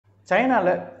சைனால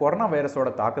கொரோனா வைரஸோட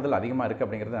தாக்குதல் அதிகமாக இருக்குது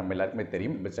அப்படிங்கிறது நம்ம எல்லாருக்குமே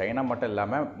தெரியும். இப்போ சைனா மட்டும்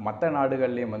இல்லாமல் மற்ற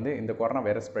நாடுகள்லேயும் வந்து இந்த கொரோனா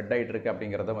வைரஸ் ஸ்ப்ரெட் ஆகிட்டு இருக்கு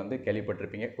அப்படிங்கிறத வந்து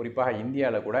கேள்விப்பட்டிருப்பீங்க. குறிப்பாக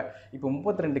இந்தியாவில் கூட இப்போ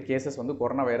 32 கேசஸ் வந்து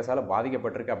கொரோனா வைரஸால்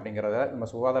பாதிக்கப்பட்டிருக்கு அப்படிங்கிறத நம்ம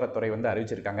சுகாதாரத்துறை வந்து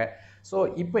அறிவிச்சிருக்காங்க. ஸோ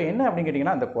இப்போ என்ன அப்படின்னு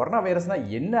கேட்டிங்கன்னா, அந்த கொரோனா வைரஸ்னால்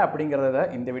என்ன அப்படிங்கிறத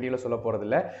இந்த வீடியோவில் சொல்ல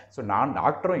போகிறதில்ல. ஸோ நான்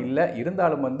டாக்டரும் இல்லை,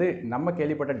 இருந்தாலும் வந்து நம்ம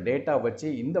கேள்விப்பட்ட டேட்டா வச்சு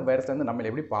இந்த வைரஸ் வந்து நம்மளை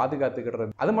எப்படி பாதுகாத்துக்கிறது,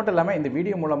 அது மட்டும் இல்லாமல் இந்த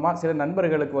வீடியோ மூலமாக சில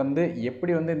நண்பர்களுக்கு வந்து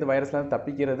எப்படி வந்து இந்த வைரஸ்லேருந்து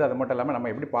தப்பிக்கிறது, அது மட்டும் இல்லாமல் நம்ம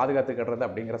எப்படி பாதுகாத்துக்கிறது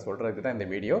அப்படிங்கிற சொல்கிறதுக்கு தான் இந்த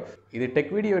வீடியோ. இது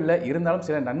டெக் வீடியோ இல்லை, இருந்தாலும்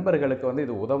சில நண்பர்களுக்கு வந்து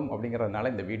இது உதவும்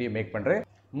அப்படிங்கிறதுனால இந்த வீடியோ மேக் பண்ணுறேன்.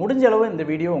 முடிஞ்ச அளவு இந்த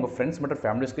வீடியோ உங்கள் ஃப்ரெண்ட்ஸ் மற்றும்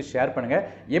ஃபேமிலிஸ்க்கு ஷேர் பண்ணுங்கள்.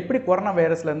 எப்படி கொரோனா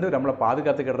வைரஸ்லேருந்து நம்மளை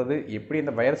பாதுகாத்துக்கிறது, எப்படி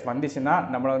இந்த வைரஸ் வந்துச்சுன்னா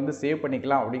நம்மளை வந்து சேவ்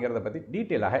பண்ணிக்கலாம் அப்படிங்கிறத பற்றி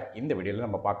டீட்டெயிலாக இந்த வீடியோவில்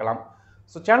நம்ம பார்க்கலாம்.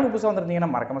 ஸோ சேனலுக்கு புதுசாக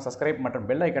வந்திருந்தீங்கன்னா மறக்காமல் சப்ஸ்கிரைப் மற்றும்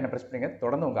பெல் ஐக்கானை ப்ரெஸ் பண்ணுங்க.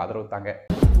 தொடர்ந்து உங்கள் ஆதரவு தாங்க.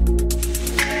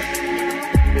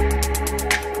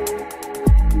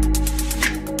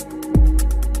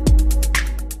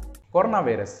 கொரோனா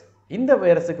வைரஸ், இந்த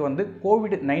வைரஸுக்கு வந்து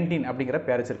COVID-19 அப்படிங்கிற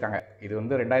பேர் வச்சிருக்காங்க. இது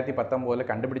வந்து 2019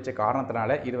 கண்டுபிடிச்ச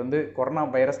காரணத்தினால இது வந்து கொரோனா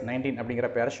வைரஸ் 19 அப்படிங்கிற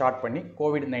பேரை ஷார்ட் பண்ணி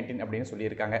COVID-19 அப்படின்னு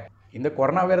சொல்லியிருக்காங்க. இந்த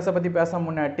கொரோனா வைரஸை பற்றி பேச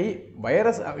முன்னாடி,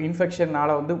 வைரஸ்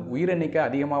இன்ஃபெக்ஷனால் வந்து உயிரெண்ணிக்கை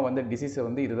அதிகமாக வந்து டிசீஸ்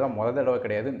வந்து இதுதான் முதல் தடவை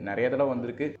கிடையாது, நிறைய தடவை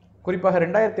வந்திருக்கு. குறிப்பாக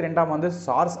 2002ஆம் ஆண்டு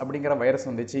சார்ஸ் அப்படிங்கிற வைரஸ்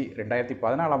வந்துச்சு.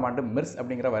 2014ஆம் ஆண்டு மிர்ஸ்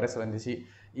அப்படிங்கிற வைரஸ் வந்துச்சு.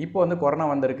 இப்போ வந்து கொரோனா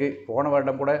வந்திருக்கு. போன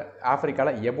வருடம் கூட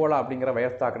ஆப்பிரிக்காவில் எபோலா அப்படிங்கிற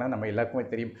வைரஸ் தாக்குனது நம்ம எல்லாருக்குமே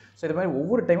தெரியும். ஸோ இது மாதிரி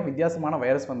ஒவ்வொரு டைமும் வித்தியாசமான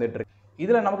வைரஸ் வந்துட்டு இருக்கு.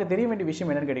 இதில் நமக்கு தெரிய வேண்டிய விஷயம்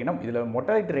என்னென்னு கேட்டிங்கன்னா, இதில்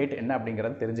மொர்டாலிட்டி ரேட் என்ன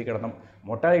அப்படிங்கிறது தெரிஞ்சுக்கிடணும்.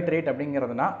 மொர்டாலிட்டி ரேட்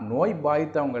அப்படிங்கிறதுனா நோய்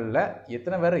பாதித்தவங்களில்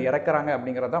எத்தனை பேர் இறக்குறாங்க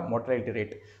அப்படிங்கிறது தான் மொர்டாலிட்டி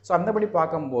ரேட். ஸோ அந்தபடி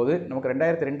பார்க்கும்போது நமக்கு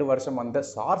 2002 வருஷம் வந்த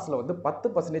சார்ஸில் வந்து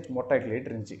 10% மொர்டாலிட்டி ரேட்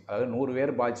இருந்துச்சு. அதாவது 100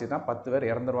 பேர் பாதிச்சு தான் 10 பேர்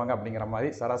இறந்துருவாங்க அப்படிங்கிற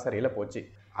மாதிரி சராசரியில் போச்சு.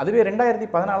 அதுவே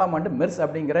 2014ஆம் ஆண்டு மெர்ஸ்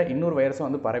அப்படிங்கிற இன்னொரு வைரஸும்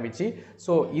வந்து பரவிச்சு.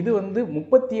 ஸோ இது வந்து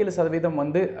 37%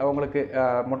 வந்து அவங்களுக்கு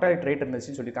மொர்டாலிட்டி ரேட்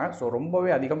இருந்துச்சுன்னு சொல்லியிருக்காங்க. ஸோ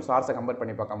ரொம்பவே அதிகம் சார்ஸை கம்பேர்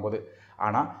பண்ணி பார்க்கும்போது.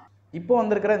 ஆனால் இப்போ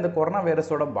வந்திருக்கிற இந்த கொரோனா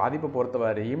வைரஸோட பாதிப்பை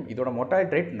பொறுத்தவரையும் இதோட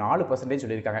மொர்டாலிட்டி ரேட் 4%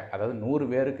 சொல்லியிருக்காங்க. அதாவது 100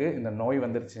 பேருக்கு இந்த நோய்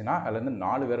வந்துருச்சுன்னா அதுலேருந்து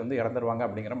 4 பேர் வந்து இறந்துருவாங்க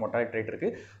அப்படிங்கிற மொர்டாலிட்டி ரேட்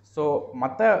இருக்குது. ஸோ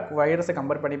மற்ற வைரஸை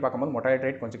கம்பேர் பண்ணி பார்க்கும்போது மொர்டாலிட்டி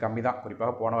ரேட் கொஞ்சம் கம்மி தான்.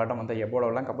 குறிப்பாக போன வருடம் வந்து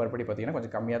எபோலாவெல்லாம் கம்பேர் பண்ணி பார்த்தீங்கன்னா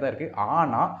கொஞ்சம் கம்மியாக தான் இருக்குது.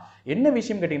 ஆனால் என்ன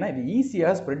விஷயம் கேட்டிங்கன்னா, இது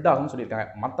ஈஸியாக ஸ்ப்ரெட் ஆகும்னு சொல்லியிருக்காங்க.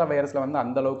 மற்ற வைரஸில் வந்து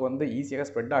அந்தளவுக்கு வந்து ஈஸியாக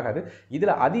ஸ்ப்ரெட் ஆகாது.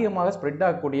 இதில் அதிகமாக ஸ்ப்ரெட்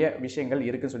ஆகக்கூடிய விஷயங்கள்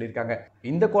இருக்குன்னு சொல்லியிருக்காங்க.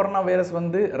 இந்த கொரோனா வைரஸ்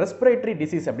வந்து ரெஸ்பிரேட்டரி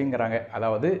டிசீஸ் அப்படிங்கிறாங்க.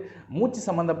 அதாவது மூச்சு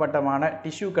சம்மந்தப்பட்ட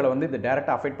டிஷ்யூக்களை வந்து இது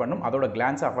டைரக்டாக அஃபெக்ட் பண்ணும். அதோட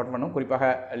கிளான்ஸை அஃபெக்ட் பண்ணும். குறிப்பாக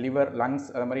லிவர், லங்ஸ்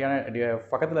அது மாதிரியான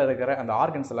பக்கத்தில் இருக்கிற அந்த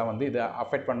ஆர்கன்ஸ் எல்லாம் வந்து இதை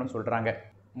அஃபெக்ட் பண்ணுன்னு சொல்கிறாங்க.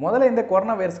 முதல்ல இந்த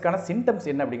கொரோனா வைரஸ்க்கான சிம்டம்ஸ்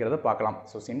என்ன அப்படிங்கிறத பார்க்கலாம்.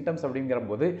 ஸோ சிம்டம்ஸ் அப்படிங்கிற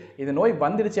போது இது நோய்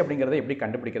வந்துடுச்சு அப்படிங்கிறத எப்படி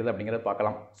கண்டுபிடிக்கிறது அப்படிங்கிறத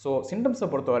பார்க்கலாம். ஸோ சிம்டம்ஸை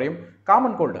பொறுத்தவரையும்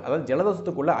காமன் கோல்டு, அதாவது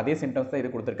ஜலதோஷத்துக்குள்ள அதே சிம்டம்ஸ் தான்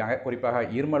இது கொடுத்துருக்காங்க. குறிப்பாக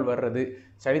இருமல் வர்றது,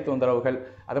 சளி தொந்தரவுகள்,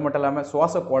 அது மட்டும் இல்லாமல்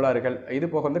சுவாச கோளாறுகள், இது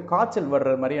போக வந்து காய்ச்சல்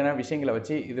வர்ற மாதிரியான விஷயங்களை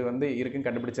வச்சு இது வந்து இருக்குன்னு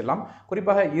கண்டுபிடிச்சிடலாம்.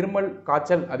 குறிப்பாக இருமல்,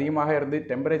 காய்ச்சல் அதிகமாக இருந்து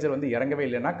டெம்பரேச்சர் வந்து இறங்கவே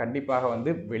இல்லைன்னா கண்டிப்பாக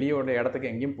வந்து வெளியோட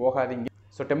இடத்துக்கு எங்கேயும் போகாதீங்க.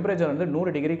 ஸோ டெம்பரேச்சர் வந்து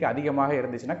 100 டிகிரிக்கு அதிகமாக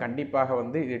இருந்துச்சுன்னா கண்டிப்பாக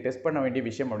வந்து இது டெஸ்ட் பண்ண வேண்டிய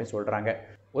விஷயம் அப்படின்னு சொல்கிறாங்க.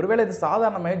 ஒருவேளை இது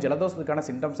சாதாரணமாக ஜலதோஷத்துக்கான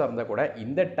சிம்டம்ஸாக இருந்தால் கூட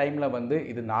இந்த டைமில் வந்து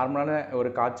இது நார்மலான ஒரு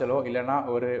காய்ச்சலோ இல்லைனா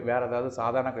ஒரு வேறு ஏதாவது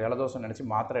சாதாரண ஜலதோஷம் நினச்சி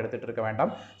மாத்திரை எடுத்துகிட்டு இருக்க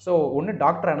வேண்டாம். ஸோ ஒன்று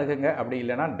டாக்டர் அணுகுங்க, அப்படி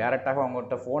இல்லைனா டேரெக்டாக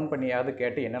அவங்கள்ட்ட ஃபோன் பண்ணியாவது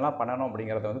கேட்டு என்னெல்லாம் பண்ணணும்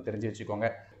அப்படிங்கிறத வந்து தெரிஞ்சு வச்சுக்கோங்க.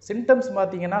 சிம்டம்ஸ்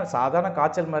பார்த்தீங்கன்னா சாதாரண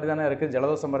காய்ச்சல் மாதிரி தானே இருக்குது,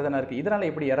 ஜலதோஷம் மாதிரி தானே இருக்குது. இதனால்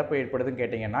எப்படி இறப்பு ஏற்படுதுன்னு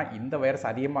கேட்டிங்கன்னா, இந்த வைரஸ்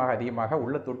அதிகமாக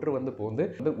உள்ள தொற்று வந்து போந்து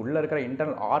உள்ளே இருக்கிற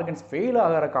இன்டர்னல் ஆர்கன்ஸ் ஃபெயில்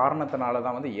ஆகிற காரணத்தினால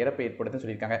தான் வந்து இறப்பு ஏற்படுதுன்னு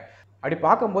சொல்லியிருக்காங்க. அப்படி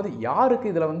பார்க்கும்போது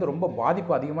யாருக்கு இதில் வந்து ரொம்ப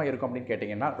பாதிப்பு அதிகமாக இருக்கும் அப்படின்னு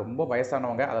கேட்டிங்கன்னா, ரொம்ப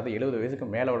வயசானவங்க, அதாவது 70 வயசுக்கு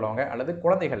மேலே உள்ளவங்க அல்லது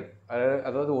குழந்தைகள்,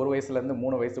 அதாவது 1 வயசுலேருந்து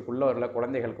 3 வயசுக்குள்ளே உள்ள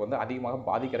குழந்தைகளுக்கு வந்து அதிகமாக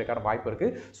பாதிக்கிறதுக்கான வாய்ப்பு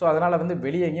இருக்குது. ஸோ அதனால் வந்து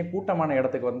வெளியே எங்கேயும் கூட்டமான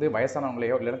இடத்துக்கு வந்து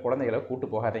வயசானவங்களையோ இல்லைன்னா குழந்தைகளோ கூட்டு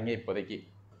போகாதீங்க இப்போதைக்கு.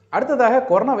 அடுத்ததாக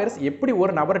கொரோனா வைரஸ் எப்படி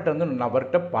ஒரு நபர்கிட்ட இருந்து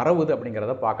நபர்கிட்ட பரவுது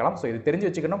அப்படிங்கிறத பார்க்கலாம். ஸோ இது தெரிஞ்சு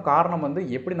வச்சுக்கணும். காரணம் வந்து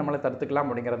எப்படி நம்மளை தடுத்துக்கலாம்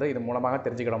அப்படிங்கிறத இது மூலமாக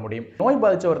தெரிஞ்சுக்கிட முடியும். நோய்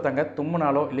பாதித்த ஒருத்தங்க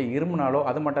தும்முனாலோ இல்லை இருமுனாலோ,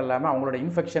 அது மட்டும் இல்லாமல் அவங்களோட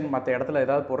இன்ஃபெக்ஷன் மற்ற இடத்துல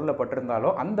ஏதாவது பொருளை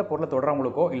பட்டிருந்தாலோ அந்த பொருளை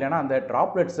தொடுறவங்களுக்கோ இல்லைனா அந்த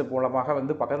டிராப்லெட்ஸ் மூலமாக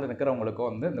வந்து பக்கத்தில் இருக்கிறவங்களுக்கோ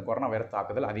வந்து இந்த கொரோனா வைரஸ்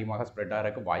தாக்குதல் அதிகமாக ஸ்ப்ரெட்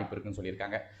ஆகிறதுக்கு வாய்ப்பு இருக்குன்னு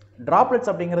சொல்லியிருக்காங்க.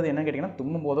 டிராப்லெட்ஸ் அப்படிங்கிறது என்ன கேட்டிங்கன்னா,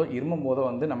 தும்மும் போதோ இருமும் போதோ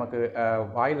வந்து நமக்கு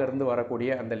வாயிலிருந்து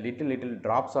வரக்கூடிய அந்த லிட்டில்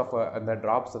டிராப்ஸ் ஆஃப் அந்த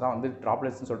டிராப்ஸ் தான் வந்து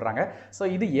டிராப்லெட்ஸ்னு சொல்கிறாங்க. ஸோ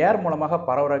இது ஏர் மூலமாக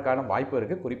பரவுறதுக்கான வாய்ப்பு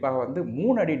இருக்குது. குறிப்பாக வந்து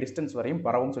 3 அடி டிஸ்டன்ஸ் வரையும்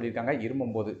பரவும் சொல்லியிருக்காங்க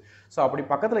இருமும் போது. ஸோ அப்படி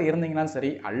பக்கத்தில் இருந்தீங்கன்னா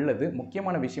சரி, அல்லது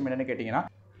முக்கியமான விஷயம் என்னென்னு கேட்டிங்கன்னா,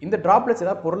 இந்த டிராப்லெட்ஸ்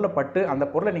ஏதாவது பொருளை பட்டு அந்த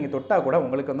பொருளை நீங்கள் தொட்டால் கூட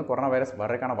உங்களுக்கு வந்து கொரோனா வைரஸ்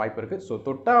வர்றதுக்கான வாய்ப்பு இருக்குது. ஸோ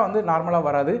தொட்டால் வந்து நார்மலாக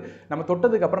வராது. நம்ம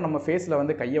தொட்டதுக்கப்புறம் நம்ம ஃபேஸில்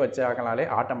வந்து கையை வச்சாங்கனாலே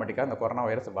ஆட்டோமேட்டிக்காக அந்த கொரோனா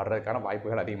வைரஸ் வர்றதுக்கான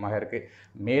வாய்ப்புகள் அதிகமாக இருக்குது.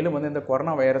 மேலும் வந்து இந்த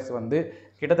கொரோனா வைரஸ் வந்து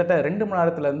கிட்டத்தட்ட 2 மணி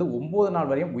நேரத்துலேருந்து 9 நாள்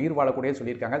வரையும் உயிர் வாழக்கூடிய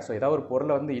சொல்லியிருக்காங்க. ஸோ ஏதாவது ஒரு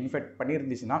பொருளை வந்து இன்ஃபெக்ட்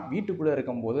பண்ணியிருந்துச்சுன்னா வீட்டுக்குள்ளே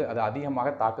இருக்கும்போது அது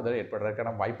அதிகமாக தாக்குதல்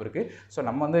ஏற்படுறதுக்கான வாய்ப்பு இருக்குது. ஸோ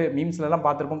நம்ம வந்து மீம்ஸ்லாம்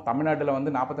பார்த்துருப்போம், தமிழ்நாட்டில்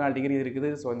வந்து 44 டிகிரி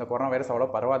இருக்குது. ஸோ இந்த கொரோனா வைரஸ் அவ்வளோ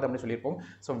பரவாது அப்படின்னு சொல்லியிருப்போம்.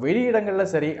 ஸோ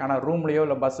வெளியிடங்களில் சரி, ஆனால் ரூம்லேயோ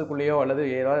இல்லை பஸ்ஸுக்குள்ளேயோ அல்லது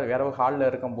ஏதாவது வேற ஒரு ஹாலில்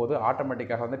இருக்கும்போது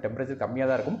ஆட்டோமேட்டிக்காக வந்து டெம்பரேச்சர் கம்மியாக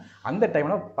தான் இருக்கும். அந்த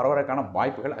டைமில் பரவறதுக்கான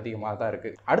வாய்ப்புகள் அதிகமாக தான்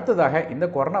இருக்குது. அடுத்ததாக இந்த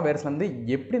கொரோனா வைரஸ் வந்து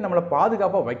எப்படி நம்மளை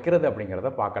பாதுகாப்பாக வைக்கிறது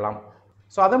அப்படிங்கிறத பார்க்கலாம்.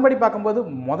 ஸோ அதன்படி பார்க்கும்போது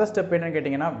மொதல் ஸ்டெப் என்னன்னு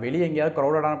கேட்டிங்கன்னா, வெளியே எங்கேயாவது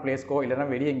க்ரௌடடான பிளேஸ்க்கோ இல்லைனா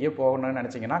வெளியே எங்கேயோ போகணும்னு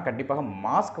நினச்சிங்கன்னா கண்டிப்பாக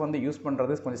மாஸ்க் வந்து யூஸ்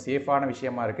பண்ணுறது கொஞ்சம் சேஃபான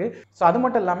விஷயமா இருக்குது. ஸோ அது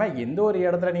மட்டும் இல்லாமல் எந்த ஒரு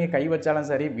இடத்துல நீங்கள் கை வச்சாலும்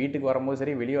சரி, வீட்டுக்கு வரும்போது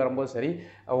சரி, வெளியே வரும்போது சரி,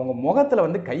 உங்கள் முகத்தில்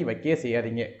வந்து கை வைக்கவே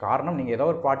செய்யாதீங்க. காரணம், நீங்கள் ஏதோ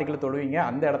ஒரு பார்ட்டிக்கில் தொழுவீங்க,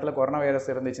 அந்த இடத்துல கொரோனா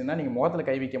வைரஸ் இருந்துச்சுன்னா நீங்கள் முகத்தில்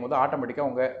கை வைக்கும் போது ஆட்டோமேட்டிக்காக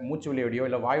உங்கள் மூச்சு வழியோடையோ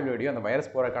இல்லை வாயு வழியோடையோ அந்த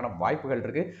வைரஸ் போகிறதுக்கான வாய்ப்புகள்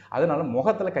இருக்குது. அதனால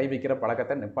முகத்தில் கை வைக்கிற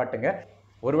பழக்கத்தை நிப்பாட்டுங்க.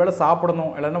 ஒருவேளை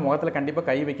சாப்பிடணும் இல்லைன்னா முகத்தில் கண்டிப்பாக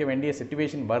கை வைக்க வேண்டிய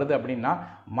சிச்சுவேஷன் வருது அப்படின்னா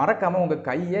மறக்காமல் உங்கள்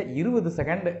கையை 20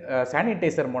 செகண்ட்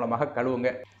சானிடைசர் மூலமாக கழுவுங்க.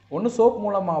 ஒன்று சோப்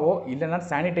மூலமாகவோ இல்லைன்னா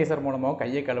சானிடைசர் மூலமாகவோ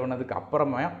கையை கழுவுனதுக்கு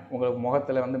அப்புறமா உங்கள்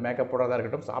முகத்தில் வந்து மேக்கப் போடுறதா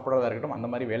இருக்கட்டும், சாப்பிட்றதா இருக்கட்டும், அந்த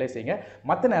மாதிரி வேலை செய்யுங்க.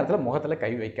 மற்ற நேரத்தில் முகத்தில்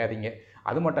கை வைக்காதீங்க.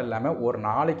 அது மட்டும் இல்லாமல் ஒரு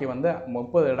நாளைக்கு வந்து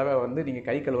 30 தடவை வந்து நீங்கள்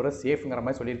கை கழுவுற சேஃப்ங்கிற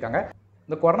மாதிரி சொல்லியிருக்காங்க.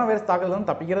 இந்த கொரோனா வைரஸ் தாக்குதல் வந்து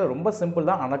தப்பிக்கிறது ரொம்ப சிம்பிள்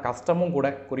தான், ஆனால் கஷ்டமும் கூட.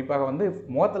 குறிப்பாக வந்து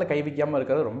முகத்தில் கை வைக்காமல்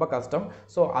இருக்கிறது ரொம்ப கஷ்டம்.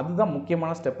 ஸோ அதுதான்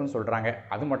முக்கியமான ஸ்டெப்புன்னு சொல்கிறாங்க.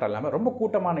 அது மட்டும் இல்லாமல் ரொம்ப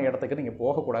கூட்டமான இடத்துக்கு நீங்கள்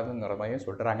போகக்கூடாதுங்கிற மாதிரியும்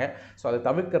சொல்கிறாங்க. ஸோ அதை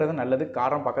தவிர்க்கிறது நல்லது.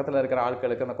 காரணம், பக்கத்தில் இருக்கிற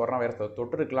ஆட்களுக்கு அந்த கொரோனா வைரஸ்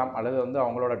தொட்டிருக்கலாம் அல்லது வந்து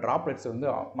அவங்களோட டிராப்லெட்ஸ் வந்து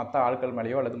மற்ற ஆட்கள்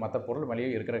மேலேயோ அல்லது மற்ற பொருள்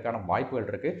மேலேயோ இருக்கிறதுக்கான வாய்ப்புகள்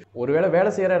இருக்குது. ஒருவேளை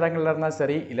வேலை செய்கிற இடங்கள்ல இருந்தாலும்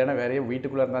சரி, இல்லைன்னா வேறையோ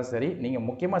வீட்டுக்குள்ளே இருந்தாலும் சரி, நீங்கள்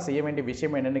முக்கியமாக செய்ய வேண்டிய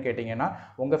விஷயம் என்னென்னு கேட்டிங்கன்னா,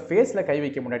 உங்கள் ஃபேஸில் கை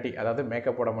வைக்க முன்னாடி, அதாவது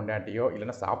மேக்கப் போட முன்னாடியோ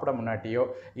இல்லைன்னா சாப்பிட முன்னாடியோ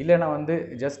இல்லைனா வந்து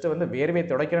ஜஸ்ட் வந்து வேர்வை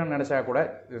துடைக்கணும்னு நினச்சா கூட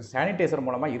சானிடைசர்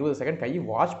மூலமாக 20 செகண்ட் கை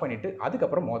வாஷ் பண்ணிவிட்டு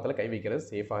அதுக்கப்புறம் முகத்தில் கை வைக்கிறது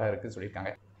சேஃபாக இருக்குன்னு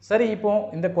சொல்லியிருக்காங்க. சரி, இப்போ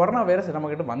இந்த கொரோனா வைரஸ்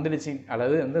நம்மக்கிட்ட வந்துடுச்சு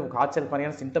அல்லது வந்து காய்ச்சல்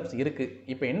மாதிரியான சிம்டம்ஸ் இருக்குது,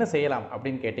 இப்போ என்ன செய்யலாம்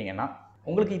அப்படின்னு கேட்டிங்கன்னா,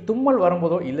 உங்களுக்கு தும்மல்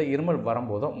வரும்போதோ இல்லை இருமல்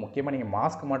வரும்போதோ முக்கியமாக நீங்கள்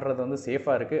மாஸ்க் மாட்டுறது வந்து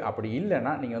சேஃபாக இருக்குது. அப்படி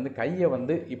இல்லைன்னா நீங்கள் வந்து கையை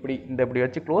வந்து இப்படி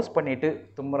வச்சு க்ளோஸ் பண்ணிவிட்டு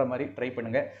தும்முற மாதிரி ட்ரை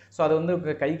பண்ணுங்கள். ஸோ அது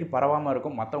வந்து கைக்கு பரவாமல்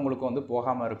இருக்கும், மற்றவங்களுக்கும் வந்து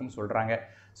போகாமல் இருக்கும்னு சொல்கிறாங்க.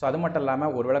 ஸோ அது மட்டும்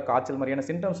இல்லாமல் ஒருவேளை காய்ச்சல் மாதிரியான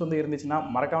சிம்டம்ஸ் வந்து இருந்துச்சுன்னா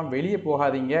மறக்காமல் வெளியே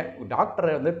போகாதீங்க.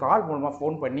 டாக்டரை வந்து கால் மூலமாக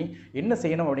ஃபோன் பண்ணி என்ன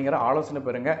செய்யணும் அப்படிங்கிற ஆலோசனை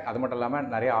பெறுங்க. அது மட்டும் இல்லாமல்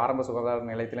நிறைய ஆரம்ப சுகாதார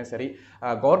நிலையத்திலையும் சரி,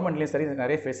 கவர்மெண்ட்லேயும் சரி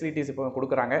நிறைய ஃபெசிலிட்டிஸ் இப்போ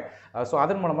கொடுக்குறாங்க. ஸோ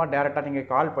அதன் மூலமாக டேரெக்டாக நீங்கள்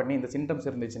கால் பண்ணி இந்த சிம்டம்ஸ்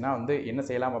இருந்துச்சுன்னா வந்து என்ன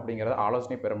செய்யலாம் அப்படிங்கிறத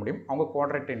ஆலோசனை பெற முடியும். அவங்க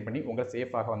குவாரண்டைன் பண்ணி உங்களை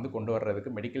சேஃபாக வந்து கொண்டு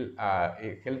வர்றதுக்கு மெடிக்கல்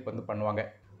ஹெல்ப் வந்து பண்ணுவாங்க.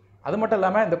 அது மட்டும்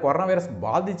இல்லாமல் இந்த கொரோனா வைரஸ்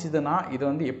பாதிச்சுதுன்னா இது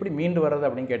வந்து எப்படி மீண்டு வர்றது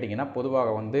அப்படின்னு கேட்டிங்கன்னா,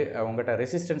 பொதுவாக வந்து உங்கள்கிட்ட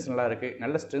ரெசிஸ்டன்ஸ் நல்லா இருக்குது,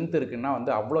 நல்ல ஸ்ட்ரென்த் இருக்குன்னா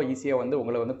வந்து அவ்வளோ ஈஸியாக வந்து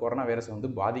உங்களை வந்து கொரோனா வைரஸ் வந்து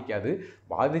பாதிக்காது.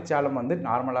 பாதித்தாலும் வந்து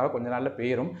நார்மலாக கொஞ்ச நாளில்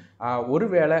போயிடும்.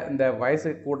 ஒருவேளை இந்த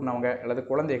வயசு கூட்டினவங்க அல்லது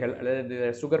குழந்தைகள் அல்லது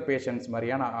சுகர் பேஷண்ட்ஸ்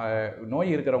மாதிரியான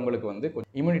நோய் இருக்கிறவங்களுக்கு வந்து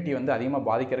கொஞ்சம் இம்யூனிட்டி வந்து அதிகமாக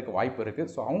பாதிக்கிறதுக்கு வாய்ப்பு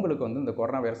இருக்குது. ஸோ அவங்களுக்கு வந்து இந்த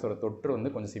கொரோனா வைரஸோட தொற்று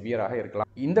வந்து கொஞ்சம் சிவியராக இருக்கலாம்.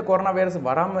 இந்த கொரோனா வைரஸ்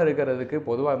வராமல் இருக்கிறதுக்கு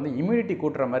பொதுவாக வந்து இம்யூனிட்டி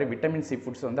கூட்டுற மாதிரி விட்டமின் சி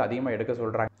ஃபுட்ஸ் வந்து அதிகமாக எடுக்க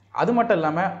சொல்கிறாங்க. அது மட்டும்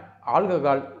இல்லாமல்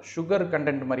ஆல்கஹால், சுகர்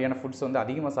கண்டென்ட் மாதிரியான ஃபுட்ஸ் வந்து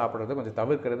அதிகமாக சாப்பிட்றது கொஞ்சம்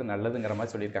தவிர்க்கிறது நல்லதுங்கிற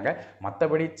மாதிரி சொல்லியிருக்காங்க.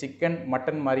 மற்றபடி சிக்கன்,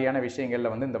 மட்டன் மாதிரியான விஷயங்களில்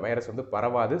வந்து இந்த வைரஸ் வந்து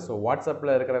பரவாது. ஸோ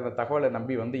வாட்ஸ்அப்பில் இருக்கிற அந்த தகவலை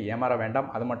நம்பி வந்து ஏமாற வேண்டாம்.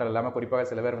 அது மட்டும் இல்லாமல் குறிப்பாக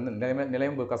சில பேர் வந்து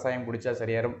நிலையம்பு கசாயம் குடித்தா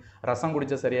சரியாயிரும், ரசம்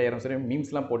குடித்தா சரியாயிரும் சரி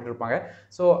மீம்ஸ்லாம் போட்டுருப்பாங்க.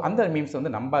 ஸோ அந்த மீம்ஸ்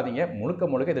வந்து நம்பாதீங்க.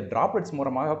 முழுக்க இது டிராப்லெட்ஸ்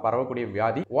மூலமாக பரவக்கூடிய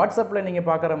வியாதி. வாட்ஸ்அப்பில் நீங்கள்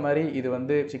பார்க்குற மாதிரி இது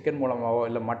வந்து சிக்கன் மூலமாகவோ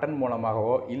இல்லை மட்டன்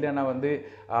மூலமாகவோ இல்லைன்னா வந்து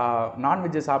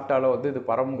நான்வெஜ்ஜை சாப்பிட்டாலோ வந்து இது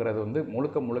பரவுங்கிறது வந்து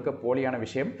முழுக்க போலியான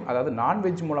விஷயம். அதாவது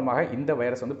நான்வெஜ் மூலமாக இந்த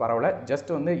வைரஸ் வந்து பரவல, ஜஸ்ட்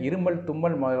வந்து இருமல்,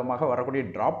 தும்மல் மூலமாக வரக்கூடிய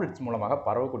டிராப்லெட்ஸ் மூலமாக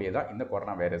பரவக்கூடியதான் இந்த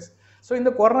கொரோனா வைரஸ். ஸோ இந்த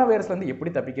கொரோனா வைரஸ் வந்து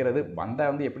எப்படி தப்பிக்கிறது, வந்தால்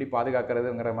வந்து எப்படி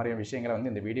பாதுகாக்கிறதுங்கிற மாதிரி விஷயங்களை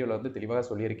வந்து இந்த வீடியோவில் வந்து தெளிவாக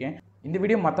சொல்லியிருக்கேன். இந்த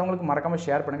வீடியோ மற்றவங்களுக்கு மறக்காமல்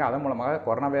ஷேர் பண்ணுங்கள். அதன் மூலமாக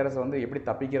கொரோனா வைரஸ் வந்து எப்படி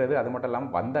தப்பிக்கிறது, அது மட்டும்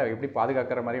இல்லாமல் வந்தால் எப்படி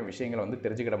பாதுகாக்கிற மாதிரி விஷயங்களை வந்து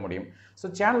தெரிஞ்சுக்கிட முடியும். ஸோ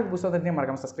சேனலுக்கு புதுசாக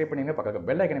மறக்காமல் சப்ஸ்கிரைப் பண்ணுங்க, பக்கத்தில்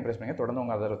பெல் ஐக்கனை பிரஸ் பண்ணுங்க. தொடர்ந்து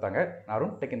உங்கள் ஆதரவு தாங்க.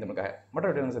 நானும் டெக் இந்துக்காக மற்ற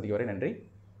வீடியோ சந்திக்க வரை நன்றி,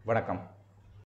 வணக்கம்.